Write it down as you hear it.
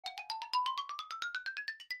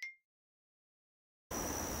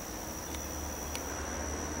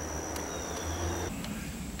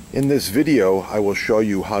In this video, I will show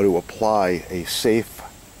you how to apply a safe,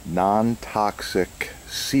 non-toxic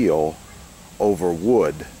seal over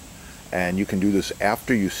wood. And you can do this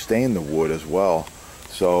after you stain the wood as well.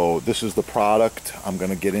 So this is the product. I'm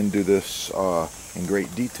going to get into this in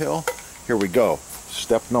great detail. Here we go.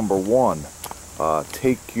 Step number one.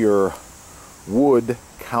 Take your wood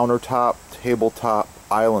countertop, tabletop,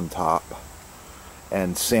 island top,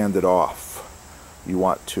 and sand it off. You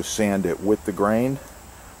want to sand it with the grain.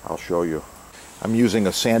 I'll show you. I'm using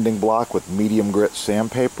a sanding block with medium grit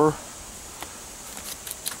sandpaper.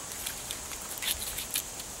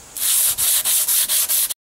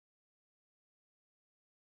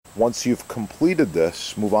 Once you've completed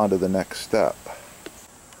this, move on to the next step.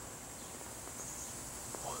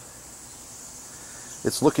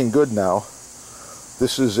 It's looking good now.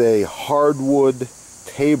 This is a hardwood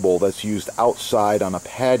table that's used outside on a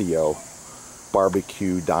patio,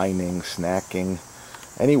 barbecue, dining, snacking.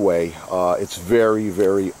 Anyway, it's very,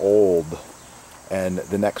 very old, and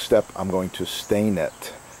the next step, I'm going to stain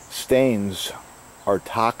it. Stains are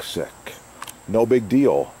toxic. No big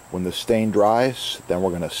deal. When the stain dries, then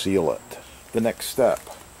we're going to seal it. The next step,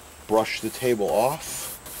 brush the table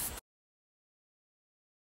off.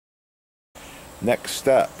 Next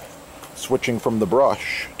step, switching from the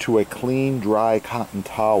brush to a clean, dry cotton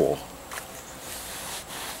towel.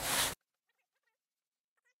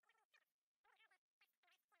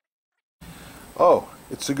 Oh,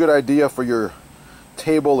 it's a good idea for your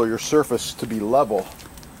table or your surface to be level.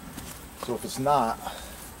 So if it's not,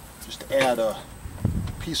 just add a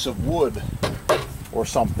piece of wood or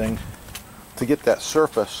something to get that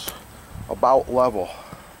surface about level.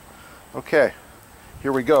 Okay,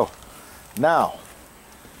 here we go. Now,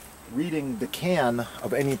 reading the can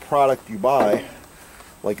of any product you buy,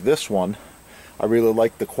 like this one, I really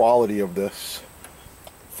like the quality of this.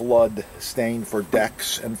 Flood stain for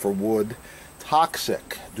decks and for wood.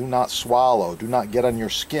 Toxic, do not swallow, do not get on your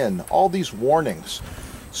skin, all these warnings.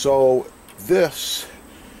 So this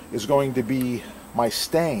is going to be my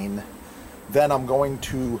stain. Then I'm going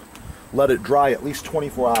to let it dry at least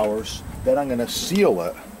 24 hours. Then I'm going to seal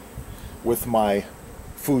it with my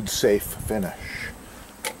food safe finish.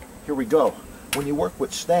 Here we go. When you work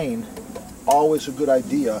with stain, always a good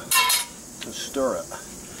idea to stir it.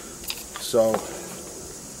 So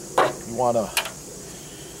you want to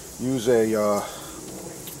use a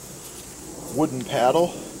wooden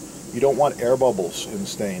paddle. You don't want air bubbles in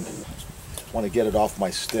stain. Want to get it off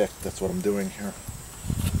my stick. That's what I'm doing here.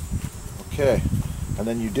 Okay, and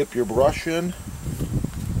then you dip your brush in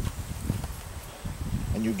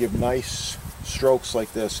and you give nice strokes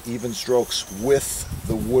like this, even strokes with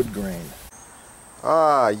the wood grain.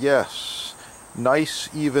 Ah, yes. Nice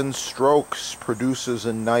even strokes produces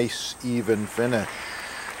a nice even finish.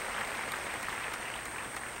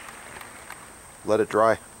 Let it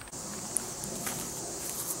dry.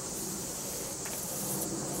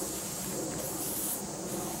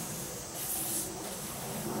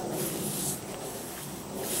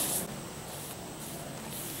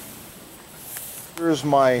 Here's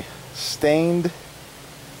my stained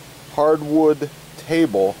hardwood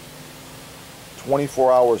table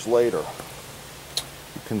 24 hours later.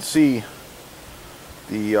 You can see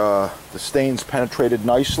the stains penetrated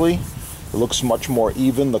nicely. It looks much more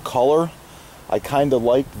even, the color. I kind of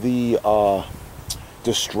like the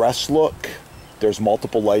distress look. There's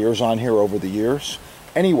multiple layers on here over the years.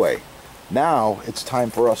 Anyway, now it's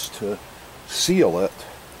time for us to seal it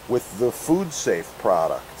with the food safe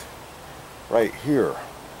product right here.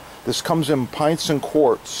 This comes in pints and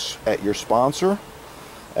quarts at your sponsor,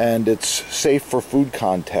 and it's safe for food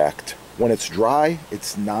contact. When it's dry,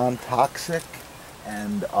 it's non-toxic,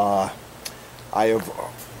 and I've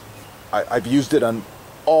used it on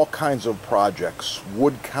all kinds of projects: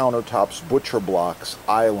 wood countertops, butcher blocks,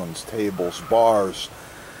 islands, tables, bars,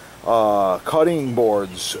 cutting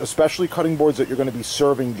boards, especially cutting boards that you're going to be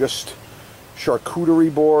serving just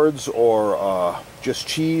charcuterie boards or just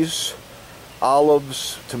cheese,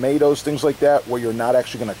 olives, tomatoes, things like that, where you're not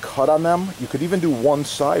actually going to cut on them. You could even do one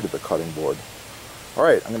side of the cutting board.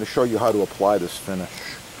 Alright, I'm going to show you how to apply this finish.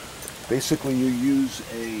 Basically, you use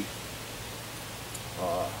a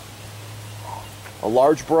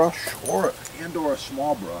large brush or a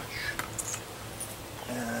small brush,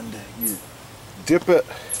 and you dip it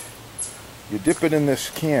in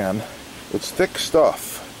this can. It's thick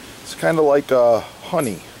stuff. It's kind of like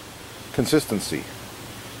honey consistency.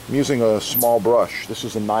 I'm using a small brush. This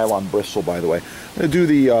is a nylon bristle, by the way. I'm going to do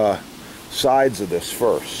the sides of this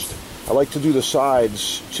first. I like to do the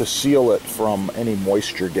sides to seal it from any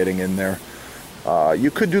moisture getting in there.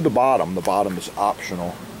 You could do the bottom. The bottom is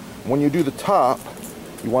optional. When you do the top,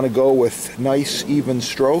 You want to go with nice even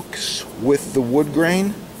strokes with the wood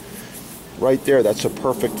grain. Right there, that's a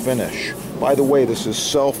perfect finish. By the way, this is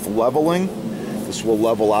self-leveling. This will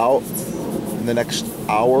level out in the next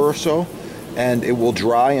hour or so, and it will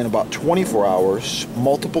dry in about 24 hours.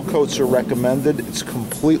 Multiple coats are recommended. It's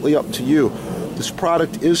completely up to you. This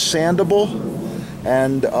product is sandable,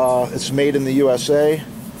 and it's made in the USA.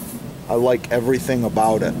 I like everything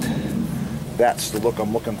about it. That's the look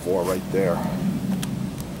I'm looking for right there.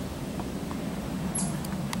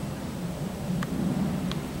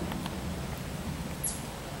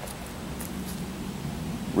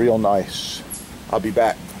 Real nice. I'll be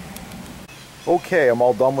back. Okay, I'm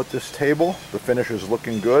all done with this table. The finish is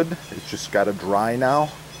looking good. It's just got to dry now.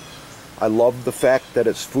 I love the fact that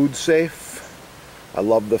it's food safe. I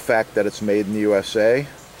love the fact that it's made in the USA.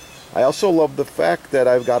 I also love the fact that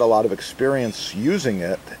I've got a lot of experience using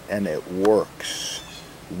it and it works.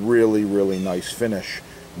 Really, really nice finish.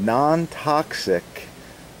 Non-toxic.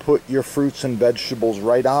 Put your fruits and vegetables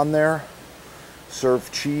right on there.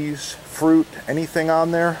 Serve cheese, fruit, anything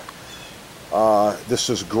on there. This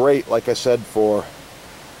is great, like I said, for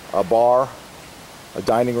a bar, a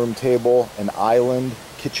dining room table, an island,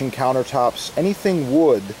 kitchen countertops, anything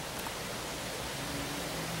wood.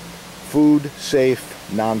 Food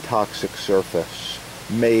safe, non-toxic surface,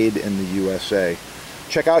 made in the USA.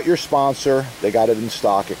 Check out your sponsor. They got it in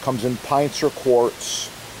stock. It comes in pints or quarts.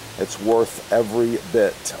 It's worth every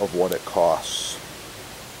bit of what it costs.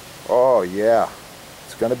 Oh yeah,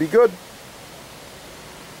 it's gonna be good.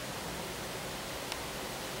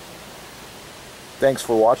 Thanks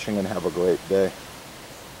for watching and have a great day.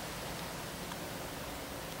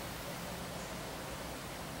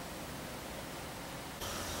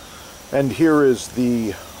 And here is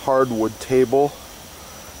the hardwood table,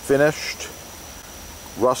 finished,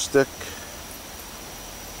 rustic,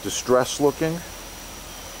 distressed looking.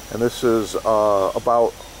 And this is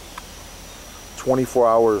about 24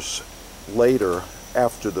 hours later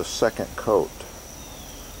after the second coat.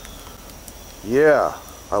 Yeah,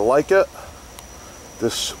 I like it.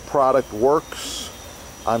 This product works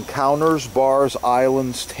on counters, bars,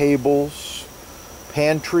 islands, tables,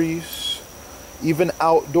 pantries, even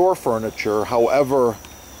outdoor furniture. However,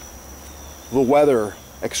 the weather,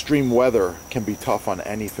 extreme weather, can be tough on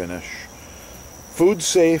any finish. Food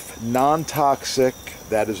safe, non-toxic,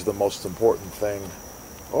 that is the most important thing.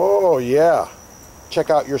 Oh yeah, check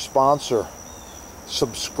out your sponsor.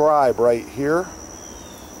 Subscribe right here,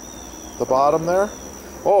 the bottom there.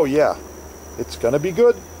 Oh yeah, it's gonna be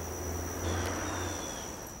good.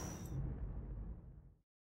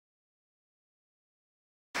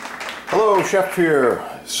 Hello, Chef here.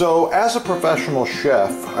 So as a professional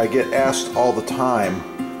chef, I get asked all the time,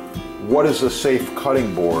 what is a safe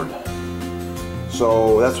cutting board?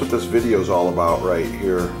 So that's what this video is all about right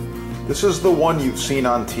here. This is the one you've seen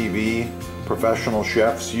on TV. Professional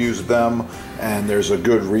chefs use them, and there's a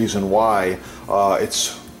good reason why.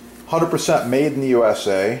 It's 100% made in the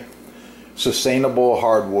USA, sustainable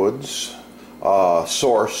hardwoods,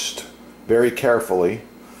 sourced very carefully,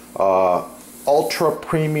 ultra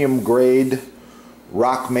premium grade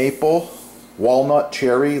rock maple, walnut,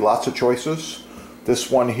 cherry, lots of choices.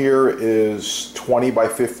 This one here is 20 by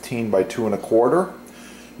 15 by 2 1/4.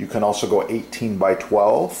 You can also go 18 by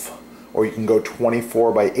 12, or you can go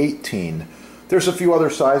 24 by 18. There's a few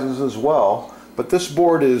other sizes as well, but this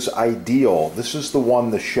board is ideal. This is the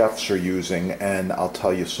one the chefs are using, and I'll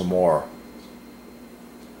tell you some more.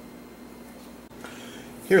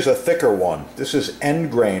 Here's a thicker one. This is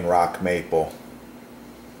end grain rock maple.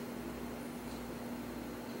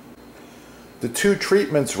 The two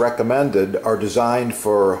treatments recommended are designed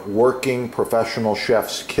for working professional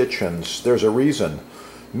chefs' kitchens. There's a reason.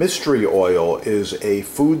 Mystery oil is a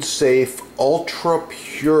food-safe,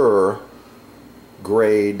 ultra-pure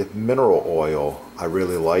grade mineral oil. I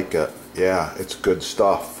really like it. Yeah, it's good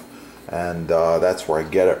stuff. And that's where I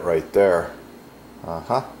get it right there.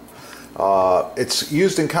 It's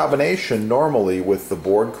used in combination normally with the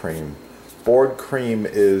board cream. Board cream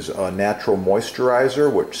is a natural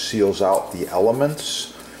moisturizer which seals out the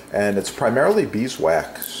elements, and it's primarily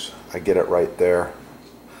beeswax. I get it right there.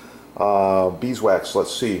 Beeswax,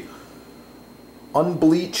 let's see.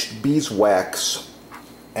 Unbleached beeswax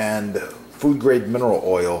and food grade mineral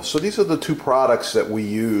oil. So these are the two products that we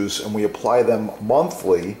use, and we apply them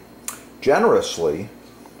monthly, generously,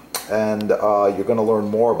 and you're going to learn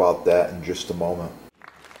more about that in just a moment.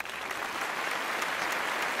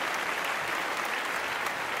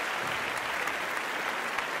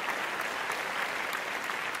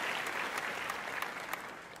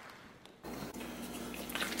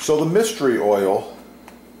 So the mystery oil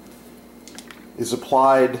is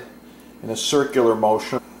applied in a circular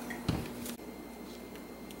motion.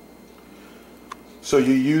 So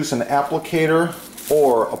you use an applicator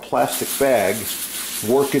or a plastic bag,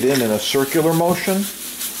 work it in a circular motion,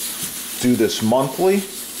 do this monthly,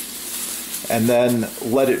 and then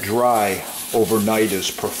let it dry overnight is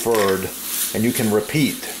preferred, and you can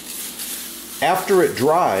repeat. After it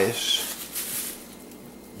dries,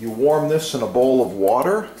 you warm this in a bowl of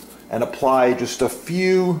water and apply just a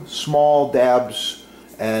few small dabs,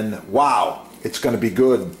 and wow, it's going to be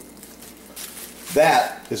good.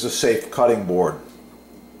 That is a safe cutting board.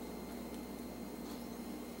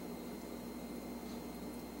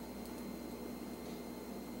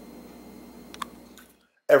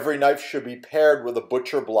 Every knife should be paired with a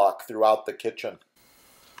butcher block throughout the kitchen.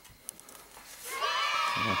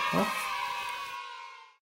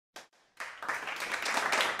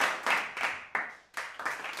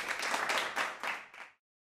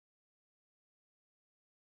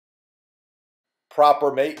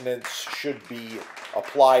 Proper maintenance should be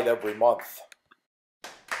applied every month.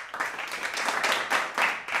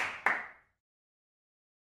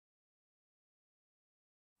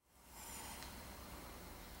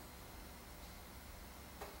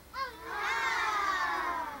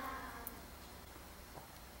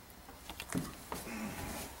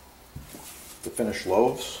 The finished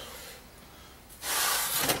loaves.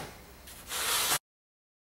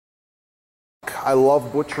 I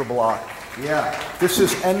love butcher block. Yeah, this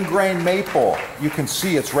is end grain maple. You can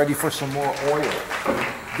see it's ready for some more oil.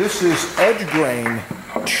 This is edge grain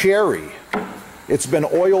cherry. It's been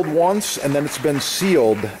oiled once and then it's been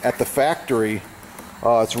sealed at the factory.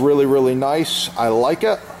 It's really, really nice. I like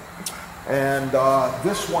it. And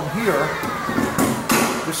this one here,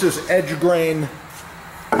 this is edge grain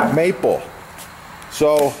maple.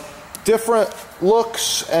 So different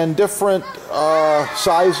looks and different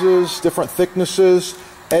sizes, different thicknesses.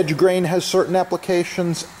 Edge grain has certain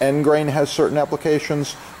applications, end grain has certain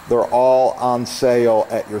applications. They're all on sale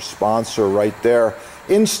at your sponsor right there.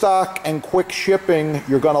 In stock and quick shipping,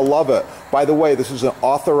 you're gonna love it. By the way, this is an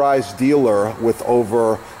authorized dealer with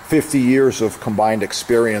over 50 years of combined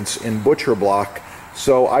experience in butcher block.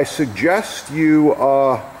 So I suggest you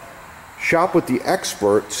shop with the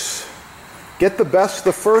experts. Get the best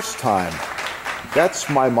the first time. That's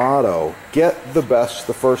my motto. Get the best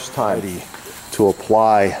the first time. To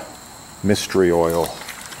apply mystery oil.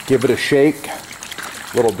 Give it a shake.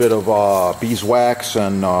 A little bit of beeswax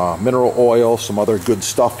and mineral oil, some other good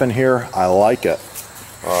stuff in here. I like it.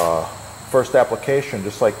 First application,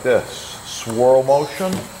 just like this. Swirl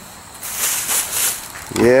motion.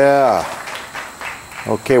 Yeah.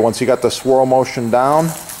 Okay, once you got the swirl motion down,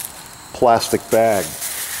 plastic bag.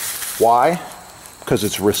 Why? Because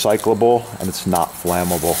it's recyclable and it's not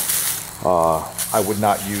flammable. I would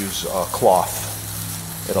not use cloth.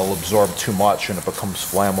 It'll absorb too much and it becomes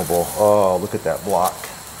flammable. Oh, look at that block.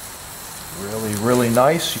 Really, really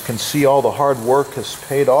nice. You can see all the hard work has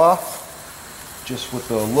paid off just with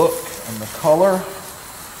the look and the color.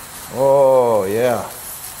 Oh, yeah.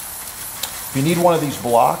 If you need one of these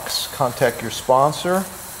blocks, contact your sponsor.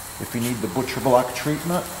 If you need the butcher block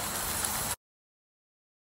treatment,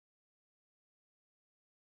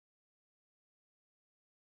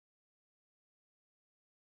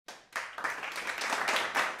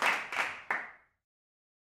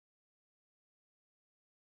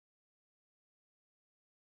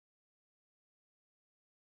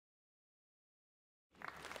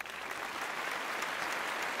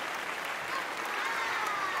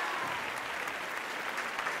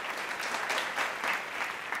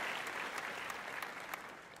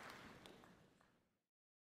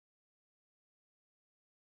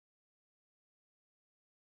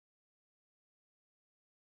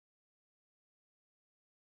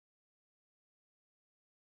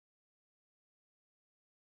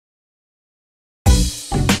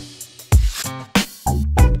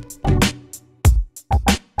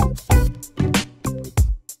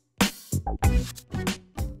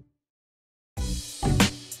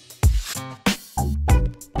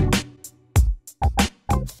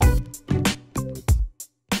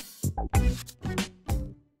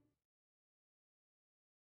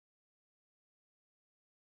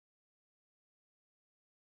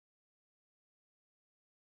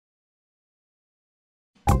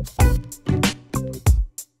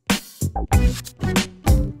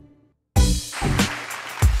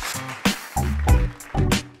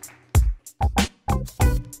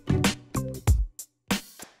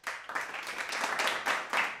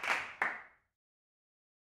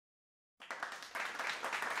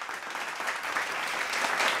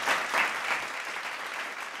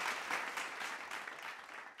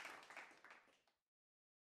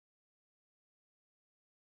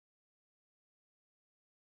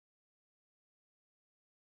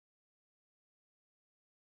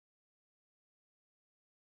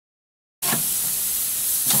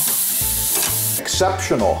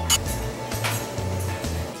 exceptional.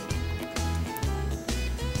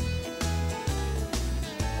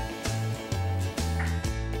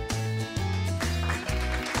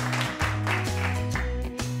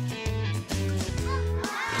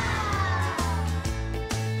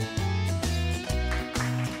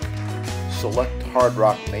 Select Hard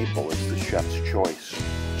Rock Maple is the chef's choice.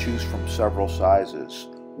 Choose from several sizes.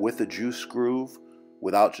 With a juice groove,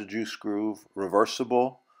 without the juice groove,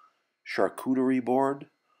 reversible, charcuterie board,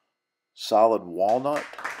 solid walnut,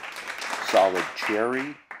 solid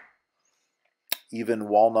cherry, even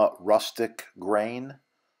walnut rustic grain,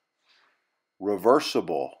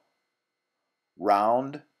 reversible,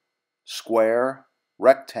 round, square,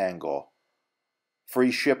 rectangle,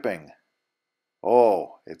 free shipping.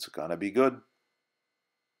 Oh, it's gonna be good.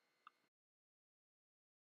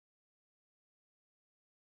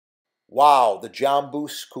 Wow, the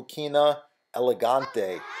Jambus Cucina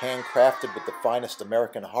Elegante, handcrafted with the finest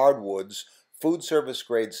American hardwoods, food service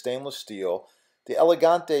grade stainless steel. The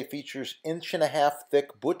Elegante features 1.5-inch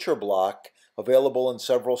thick butcher block, available in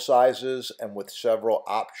several sizes and with several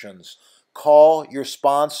options. Call your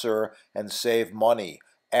sponsor and save money.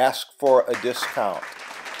 Ask for a discount.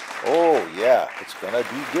 Oh yeah, it's gonna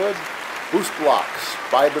be good. Boost blocks.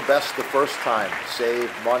 Buy the best the first time.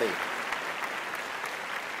 Save money.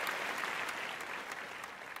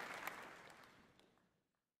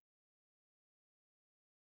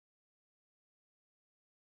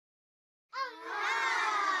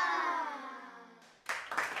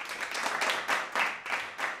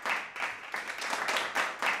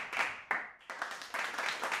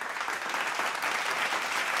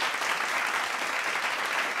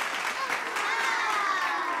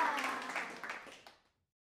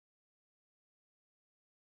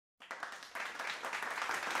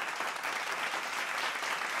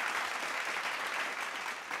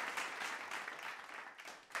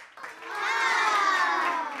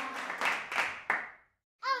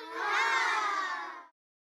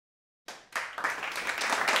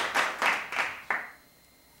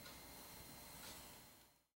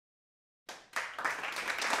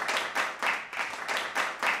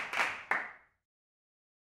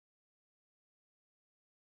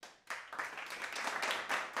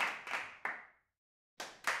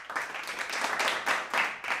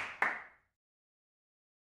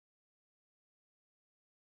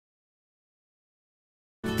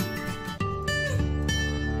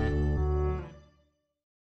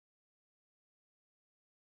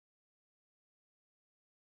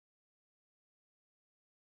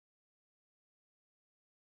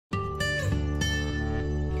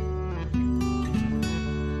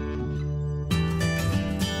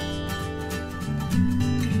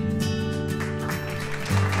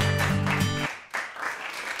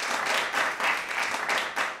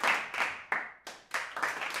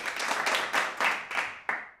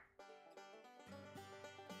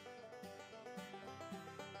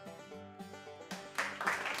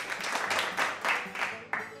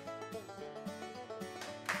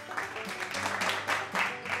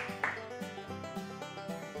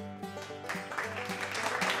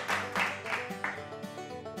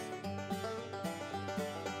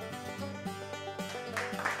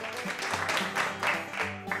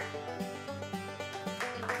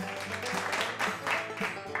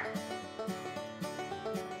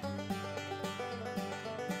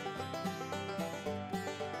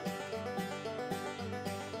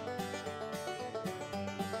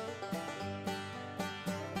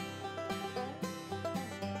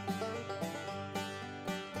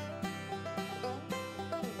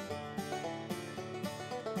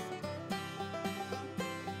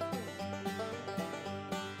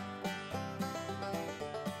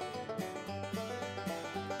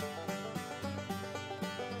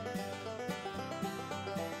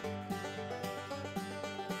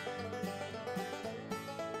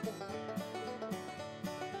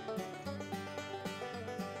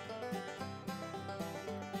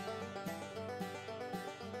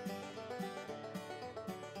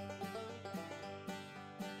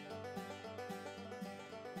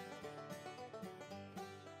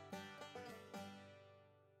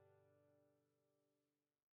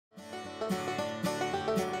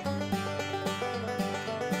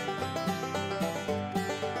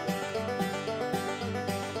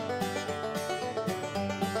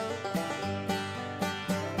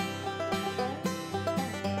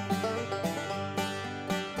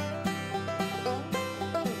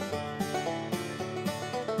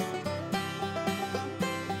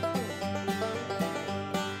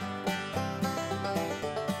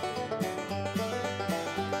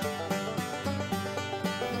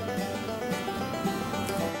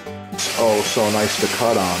 oh so nice to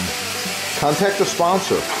cut on, contact the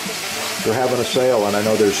sponsor. They're having a sale, and I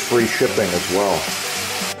know there's free shipping as well.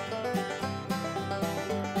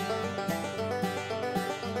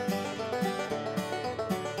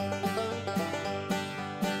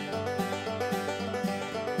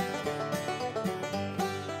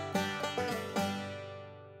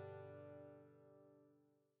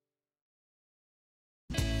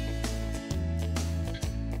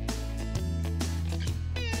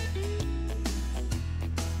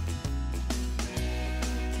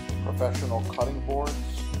 Professional cutting boards,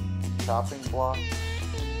 chopping blocks,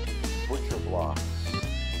 butcher blocks,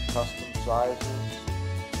 custom sizes,